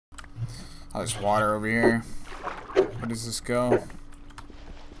Oh, there's water over here. Where does this go?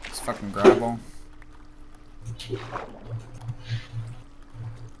 It's fucking gravel.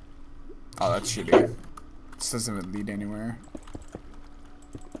 Oh, that's shitty. This doesn't even lead anywhere.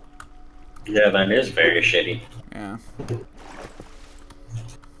 Yeah, that is very shitty. Yeah.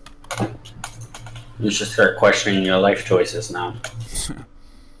 You should start questioning your life choices now.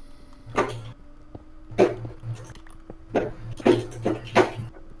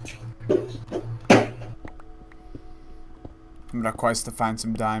 I'm gonna quest to find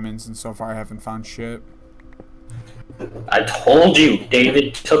some diamonds, and so far I haven't found shit. I told you,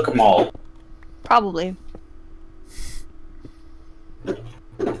 David took them all. Probably.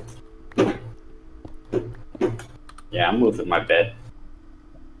 Yeah, I'm moving my bed.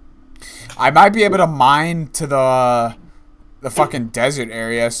 I might be able to mine to the fucking desert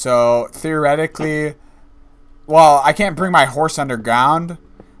area, so theoretically, well, I can't bring my horse underground,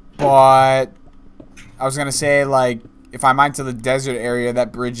 but I was gonna say, like, if I mine to the desert area,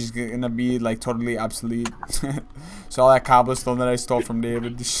 that bridge is gonna be like totally obsolete. So all that cobblestone that I stole from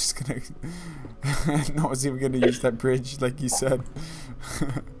David is just gonna no one's even gonna use that bridge, like you said.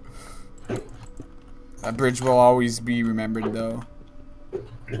 That bridge will always be remembered, though.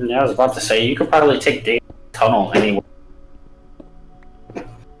 Yeah, I was about to say, you could probably take David's tunnel anywhere.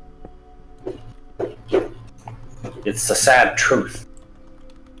 It's the sad truth.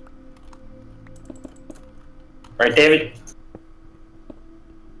 Right, David?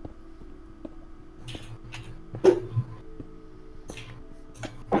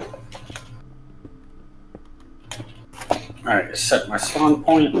 Alright, set my spawn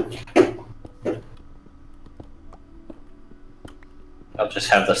point. I'll just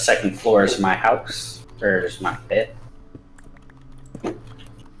have the second floor as my house. There's my bed.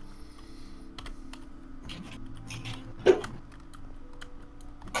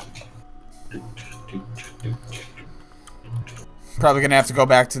 Probably gonna have to go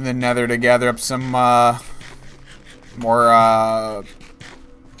back to the Nether to gather up some more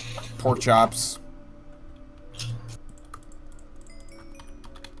pork chops.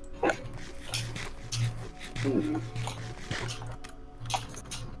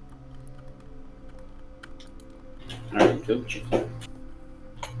 Alright, Gucci.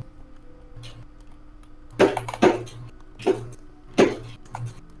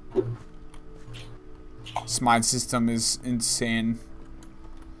 This mine system is insane.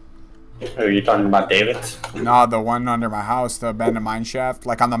 Are you talking about David's? No, the one under my house, the abandoned mine shaft.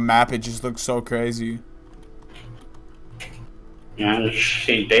 Like on the map, it just looks so crazy. Yeah, you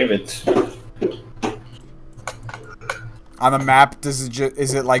see David's. On the map, does it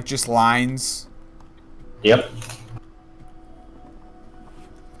is it like just lines? Yep.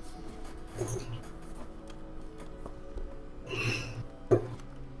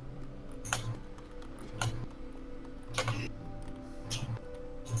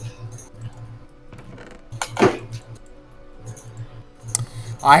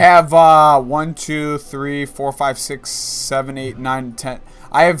 I have 1, 2, 3, 4, 5, 6, 7, 8, 9, 10.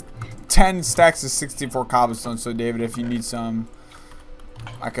 I have 10 stacks of 64 cobblestone. So David, if you need some,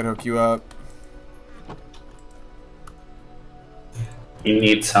 I could hook you up. You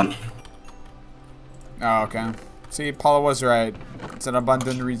need some. Oh, okay. See, Paula was right. It's an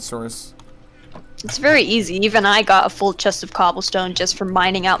abundant resource. It's very easy. Even I got a full chest of cobblestone just from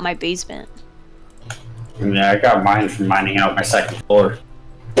mining out my basement. Yeah, I got mine from mining out my second floor.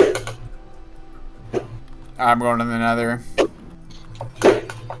 I'm going to the Nether.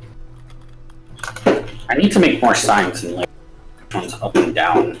 I need to make more signs and like ones up and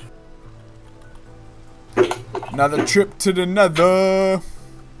down. Another trip to the Nether.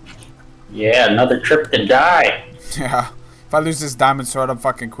 Yeah, another trip to die. Yeah. If I lose this diamond sword, I'm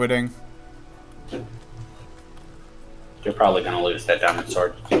fucking quitting. You're probably gonna lose that diamond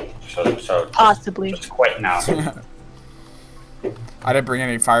sword. So Possibly. just quit now. I didn't bring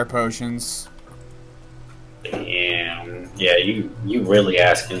any fire potions. Damn. Yeah, you really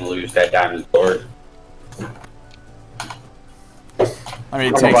asking to lose that diamond sword. Let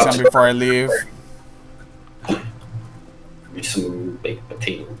me take some before I leave. Give some baked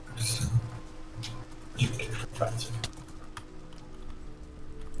potatoes.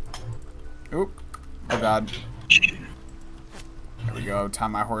 Oop. Oh god. There we go. Tie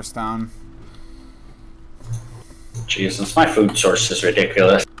my horse down. Jesus, my food source is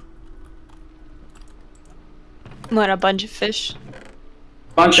ridiculous. What, a bunch of fish?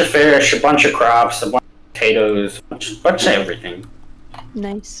 Bunch of fish, a bunch of crops, a bunch of potatoes, bunch of everything.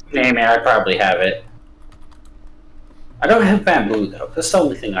 Nice. Name it, I probably have it. I don't have bamboo though. That's the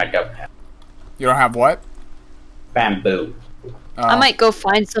only thing I don't have. You don't have what? Bamboo. I might go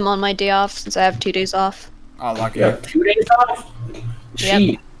find some on my day off since I have 2 days off. Oh, lucky. You have 2 days off? Yep.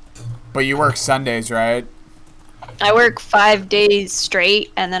 Jeez. But you work Sundays, right? I work 5 days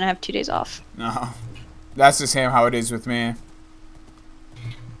straight and then I have 2 days off. No. That's the same how it is with me.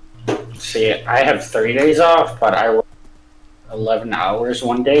 See, I have 3 days off, but I work 11 hours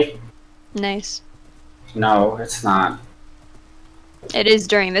one day. Nice. No, it's not. It is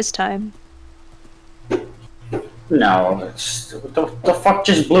during this time. No, it's the fuck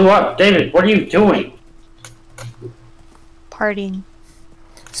just blew up, David. What are you doing? Partying.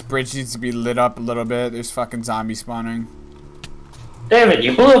 This bridge needs to be lit up a little bit. There's fucking zombies spawning. David,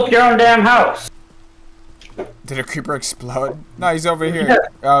 you blew up your own damn house. Did a creeper explode? No, he's over here. Yeah.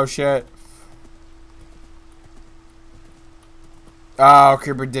 Oh, shit. Oh,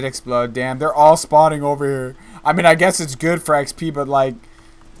 creeper did explode. Damn, they're all spawning over here. I mean, I guess it's good for XP, but, like,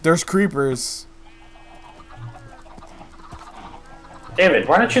 there's creepers. David,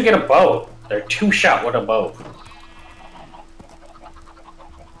 why don't you get a bow? They're 2-shot with a bow.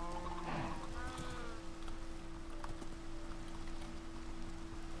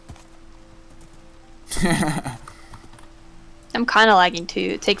 I'm kind of lagging too.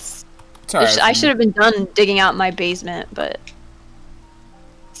 It takes. It's alright I for should me. have been done digging out my basement, but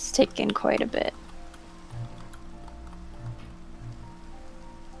it's taken quite a bit.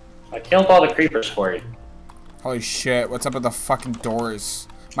 I killed all the creepers for you. Holy shit, what's up with the fucking doors?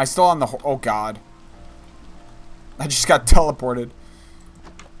 Am I still on the... Oh, God. I just got teleported.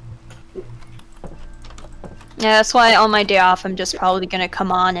 Yeah, that's why on my day off, I'm just probably gonna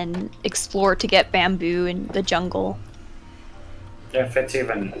come on and explore to get bamboo in the jungle. If it's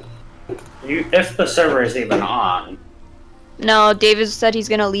even... if the server is even on. No, David said he's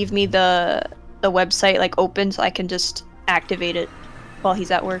gonna leave me the website like open so I can just activate it while he's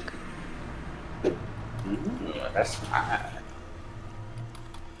at work. That's fine.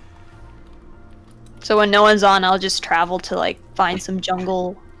 So when no one's on, I'll just travel to like find some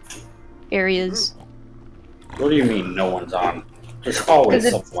jungle areas. What do you mean no one's on? There's always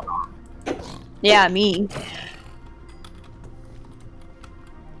 'Cause it's- someone on. Yeah, me.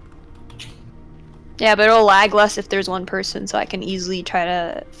 Yeah, but it'll lag less if there's one person, so I can easily try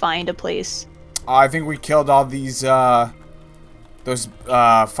to find a place. I think we killed all these, those,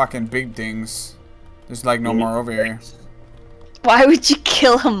 fucking big things. There's, like, no more over here. Why would you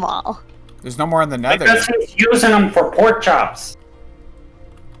kill them all? There's no more in the nether. Because he's using them for pork chops.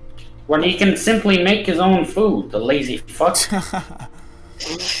 When he can simply make his own food, the lazy fuck. The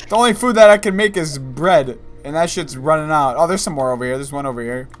only food that I can make is bread, and that shit's running out. Oh, there's some more over here. There's one over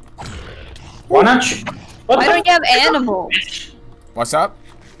here. Why not you? Why don't you have animals? What's up?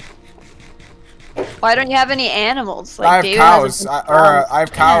 Why don't you have any animals? I have David cows. has I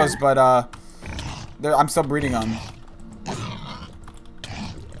have cows, but I'm still breeding them.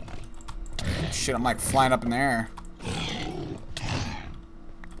 Shit, I'm like flying up in the air.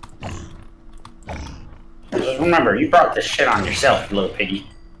 Just remember, you brought this shit on yourself, little piggy.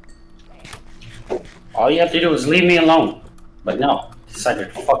 All you have to do is leave me alone. But no,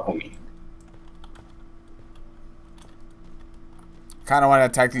 decided to fuck with me. Kind of want to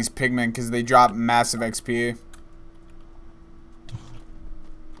attack these pigmen because they drop massive XP.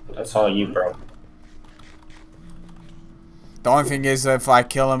 That's all you, bro. The only thing is, if I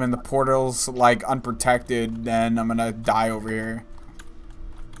kill them in the portals, like, unprotected, then I'm gonna die over here.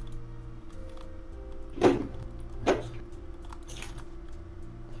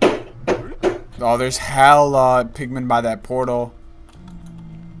 Oh, there's hella pigmen by that portal.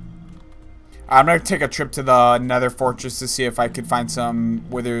 I'm gonna take a trip to the nether fortress to see if I could find some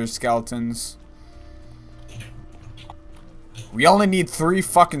wither skeletons. We only need 3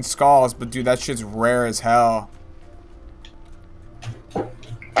 fucking skulls, but dude, that shit's rare as hell. Yeah, I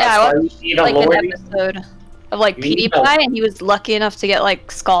That's why watched you need a like an lordy. episode of like You need a- PewDiePie, and he was lucky enough to get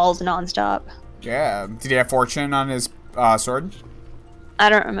like skulls nonstop. Yeah. Did he have fortune on his sword? I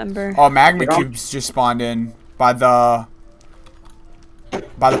don't remember. Oh, magma You don't- cubes just spawned in by the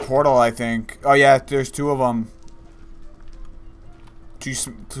portal, I think. Oh yeah, there's 2 of them.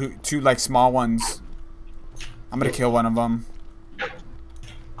 Two like small ones. I'm gonna kill one of them.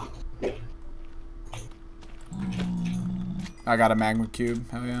 I got a magma cube.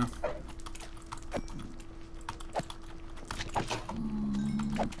 Hell yeah.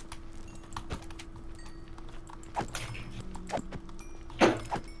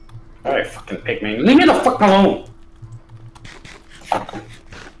 Alright, fucking pigman. Leave me the fuck alone!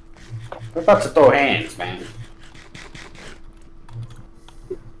 We're about to throw hands, man.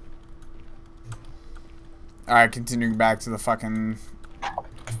 Alright, continuing back to the fucking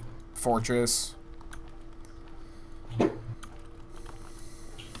fortress.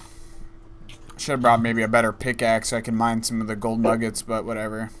 Should have brought maybe a better pickaxe so I can mine some of the gold nuggets, but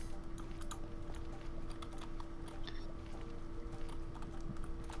whatever.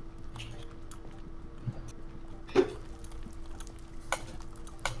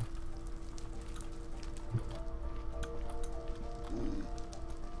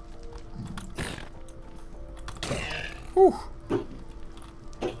 Whew.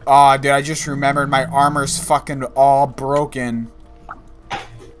 Oh, dude, I just remembered my armor's fucking all broken.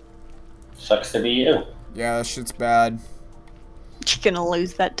 Sucks to be you. Yeah, that shit's bad. You're gonna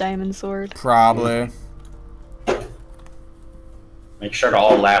lose that diamond sword. Probably. Make sure to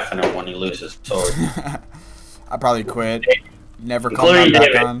all laugh at him when he loses sword. I probably quit. Never come Including back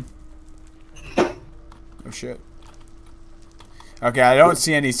David. on. Oh shit. Okay, I don't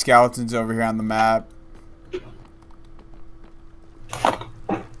see any skeletons over here on the map.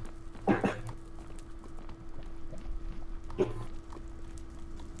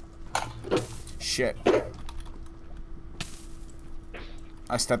 Shit.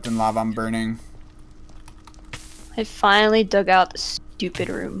 I stepped in lava, I'm burning. I finally dug out the stupid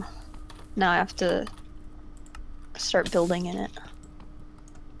room. Now I have to start building in it.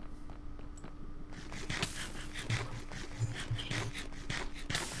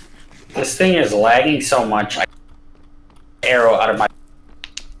 This thing is lagging so much. I arrow out of my.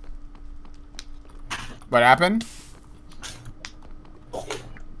 What happened?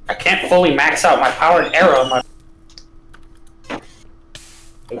 I can't fully max out my powered arrow.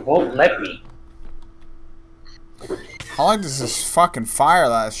 It won't let me. How long does this fucking fire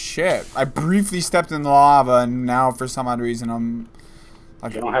last? Shit. I briefly stepped in the lava and now for some odd reason I'm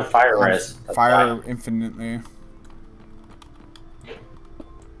like You don't have fire on res. That's fire why. infinitely.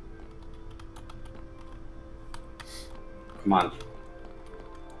 Come on.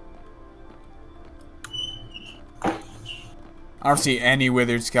 I don't see any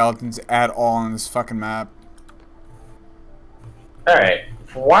withered skeletons at all on this fucking map. Alright.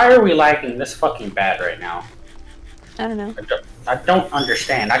 Why are we lagging this fucking bad right now? I don't know. I don't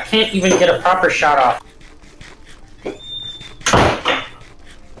understand. I can't even get a proper shot off.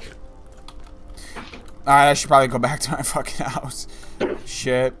 Alright, I should probably go back to my fucking house.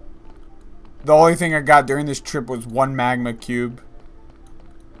 Shit. The only thing I got during this trip was one magma cube.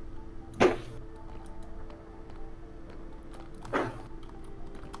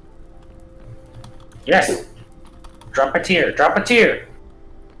 Yes! Drop a tear. Drop a tear!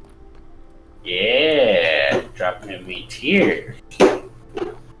 Yeah! Dropping me tears.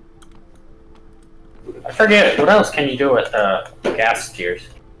 I forget. What else can you do with gas tears?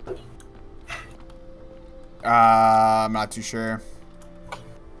 I'm not too sure.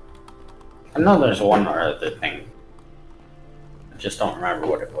 I know there's one other thing. I just don't remember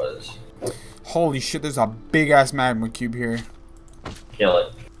what it was. Holy shit, there's a big ass magma cube here. Kill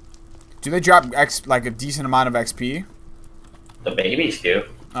it. Do they drop like a decent amount of XP? The babies do.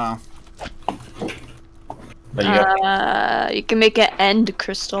 Oh. But you got You can make an end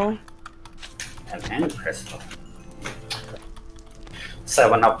crystal. an end crystal. Set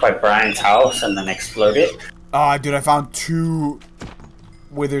one up by Brian's house and then explode it. Oh, dude, I found two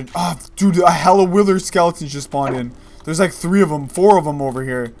withered. Oh, dude, a hella withered skeletons just spawned in. There's like 3 of them, 4 of them over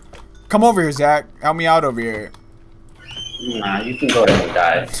here. Come over here, Zach. Help me out over here. Nah, you can go ahead and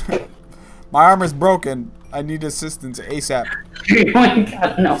die. My armor's broken. I need assistance ASAP. You ain't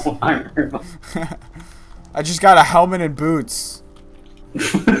got no armor. I just got a helmet and boots.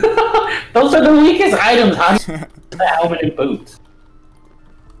 Those are the weakest items. How do you get the helmet and boots?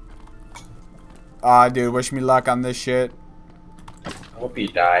 Ah, dude, wish me luck on this shit. I hope you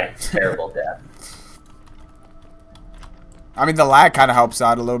die. Terrible death. I mean, the lag kind of helps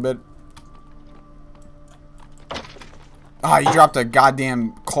out a little bit. Ah, you dropped a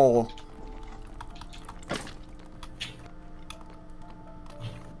goddamn coal.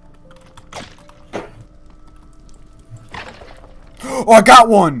 Oh, I got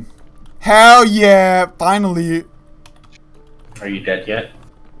one! Hell yeah! Finally! Are you dead yet?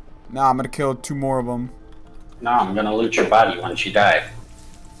 Nah, I'm gonna kill 2 more of them. No, I'm gonna loot your body once you die.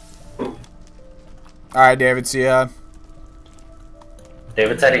 Alright, David, see ya.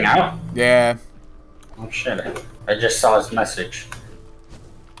 David's heading out? Yeah. Oh shit. I just saw his message.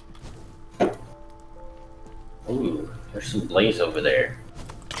 Ooh, there's some blaze over there.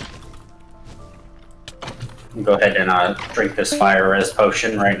 Go ahead and drink this fire res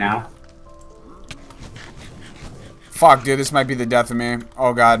potion right now. Fuck, dude, this might be the death of me.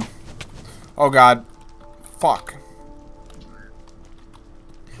 Oh god. Oh god. Fuck.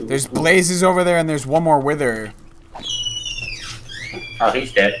 There's blazes over there and there's one more wither. Oh,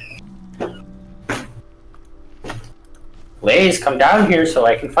 he's dead. Blaze, come down here so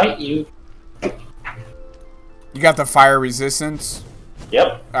I can fight you. You got the fire resistance? Yep.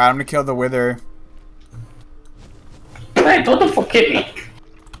 Alright, I'm gonna kill the wither. Hey, don't the fuck hit me.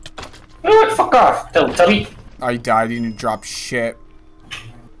 You know what? Fuck off, Teletubby. Oh, he died. He didn't drop shit.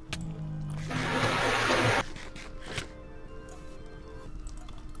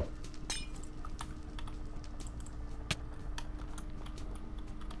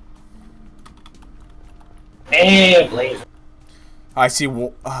 Hey, Blaze. I see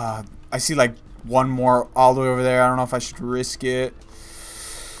like one more all the way over there. I don't know if I should risk it.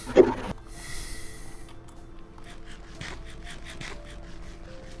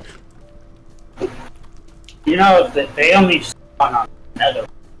 You know that they only spawn on Nether.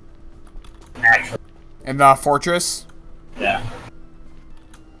 Actually. In the fortress? Yeah.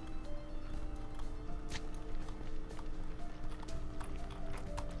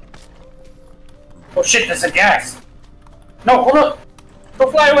 Oh shit, there's a gas. No, hold up.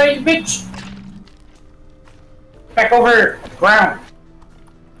 Go fly away, you bitch. Back over ground.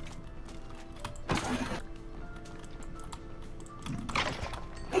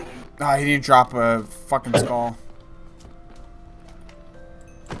 Ah, he didn't drop a fucking skull.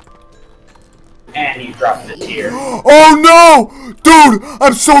 And you dropped it here. Oh no! Dude,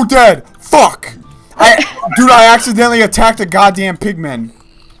 I'm so dead! Fuck! Dude, I accidentally attacked a goddamn pigman.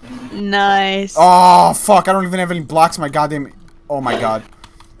 Nice. Oh, fuck. I don't even have any blocks in my goddamn... Oh my god.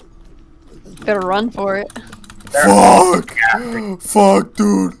 Better run for it. Fuck! Fuck,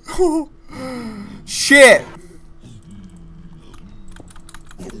 dude. Shit!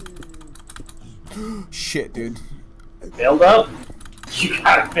 Shit, dude. Build up. You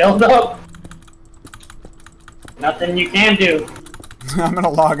gotta build up. Nothing you can do. I'm gonna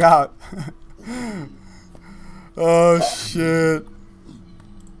log out. Oh, shit.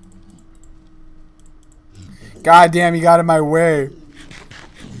 God damn, you got in my way.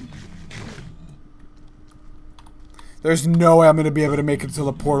 There's no way I'm gonna be able to make it to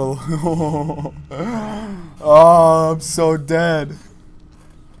the portal. Oh, I'm so dead.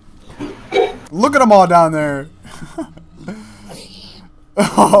 Look at them all down there.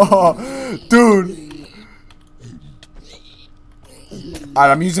 Oh, dude.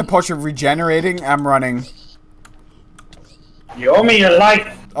 Alright, I'm using potion of regenerating. I'm running. You owe me your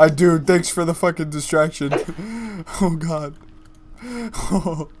life. I do. Thanks for the fucking distraction. Oh god.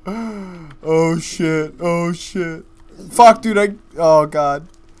 Oh shit. Oh shit. Fuck, dude. Oh god.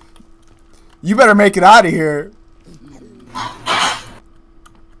 You better make it out of here.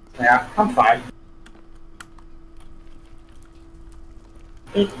 Yeah, I'm fine.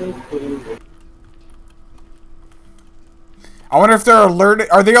 I wonder if they're alerted.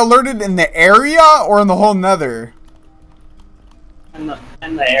 Are they alerted in the area or in the whole nether? In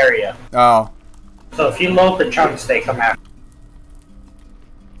the area. Oh. So if you load the chunks, they come out.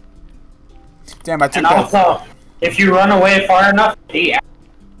 Damn, I took And that. also, if you run away far enough, he...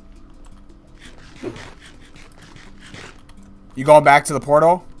 You going back to the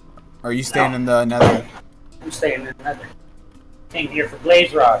portal? Or are you staying in the nether? I'm staying in the nether. Came here for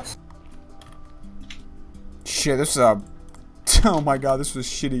blaze rods. Shit, this is a... Oh my god, this was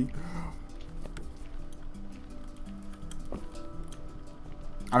shitty.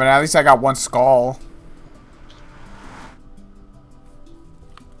 I mean, at least I got one skull.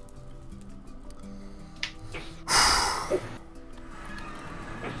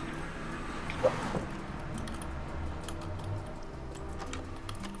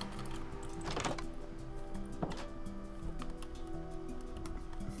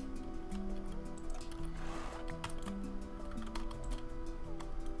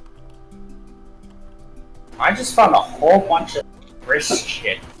 I just found a whole bunch of wrist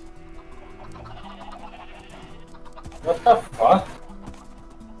shit. What the fuck?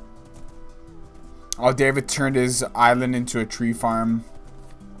 Oh, David turned his island into a tree farm.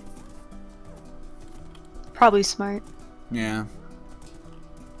 Probably smart. Yeah.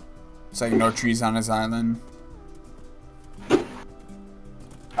 It's like no trees on his island.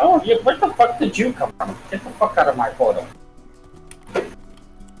 Oh, yeah, where the fuck did you come from? Get the fuck out of my portal.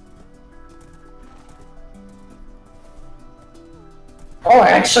 Oh, I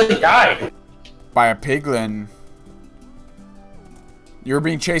actually died. By a piglin. You were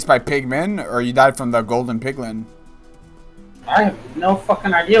being chased by pigmen, or you died from the golden piglin? I have no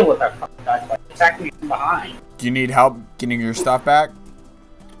fucking idea what that fucking guy's like. Attacked me from behind. Do you need help getting your stuff back?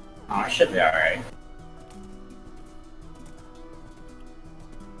 Oh, I should be alright.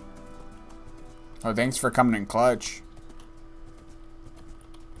 Oh, thanks for coming in clutch.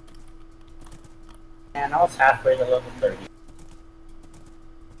 Man, I was halfway to level 30.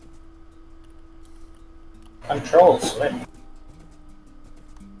 Control slip.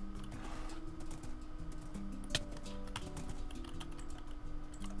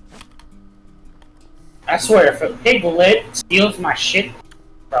 I swear, if a piglet steals my shit,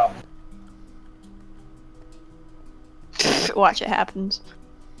 bro. Watch it happens.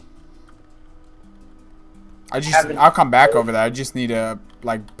 I'll come back over there. I just need to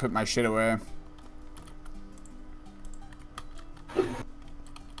like put my shit away.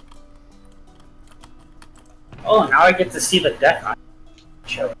 Oh, now I get to see the death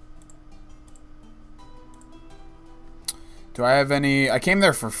show. Do I have any? I came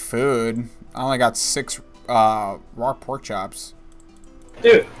there for food. I only got 6 raw pork chops.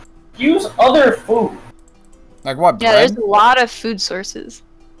 Dude, use other food. Like what? Yeah, Bread? there's a lot of food sources.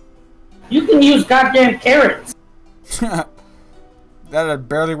 You can use goddamn carrots. That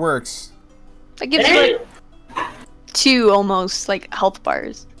barely works. That gives you like 2 almost like health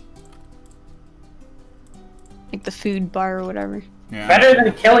bars. Like the food bar or whatever. Yeah. Better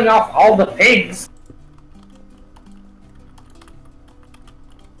than killing off all the pigs.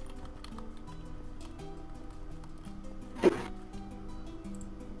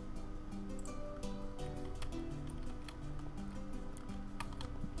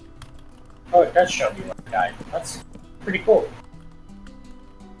 Oh, it does show me what died. That's pretty cool.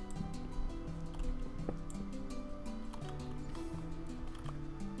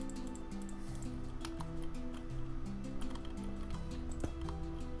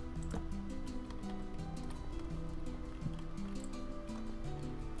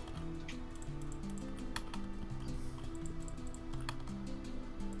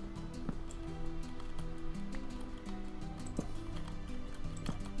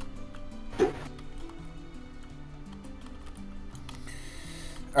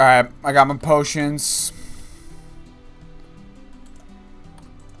 Alright, I got my potions.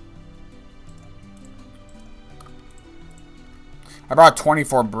 I brought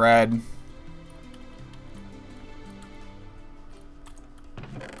 24 bread.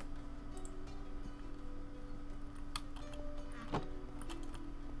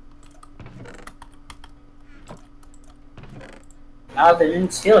 Now they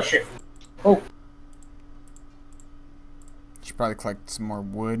didn't steal shit. Oh. Should probably collect some more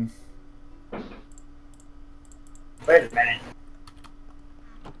wood. Wait a minute.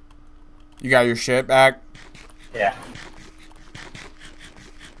 You got your shit back? Yeah.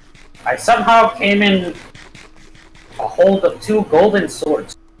 I somehow came in a hold of 2 golden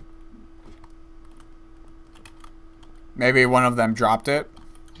swords. Maybe one of them dropped it.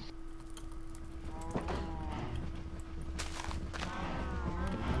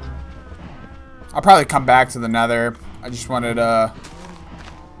 I'll probably come back to the nether. I just wanted to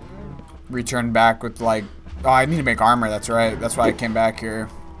return back with like... Oh, I need to make armor, that's right. That's why I came back here.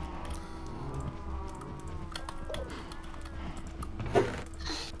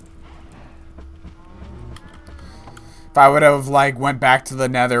 If I would have like went back to the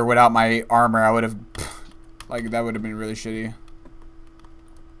nether without my armor, I would have... Like, that would have been really shitty.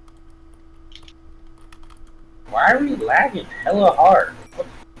 Why are we lagging hella hard? What's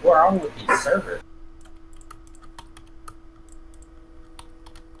wrong with these servers?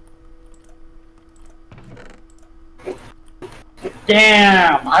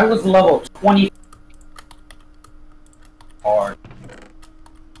 Damn! I was level 20 hard.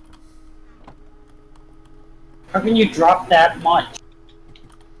 How can you drop that much?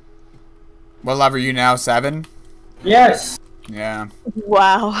 What level are you now? 7? Yes! Yeah.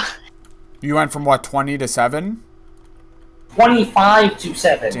 Wow. You went from what, 20 to 7? 25 to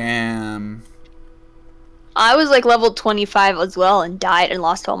 7. Damn. I was like level 25 as well and died and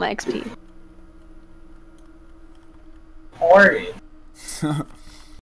lost all my XP. Horrid.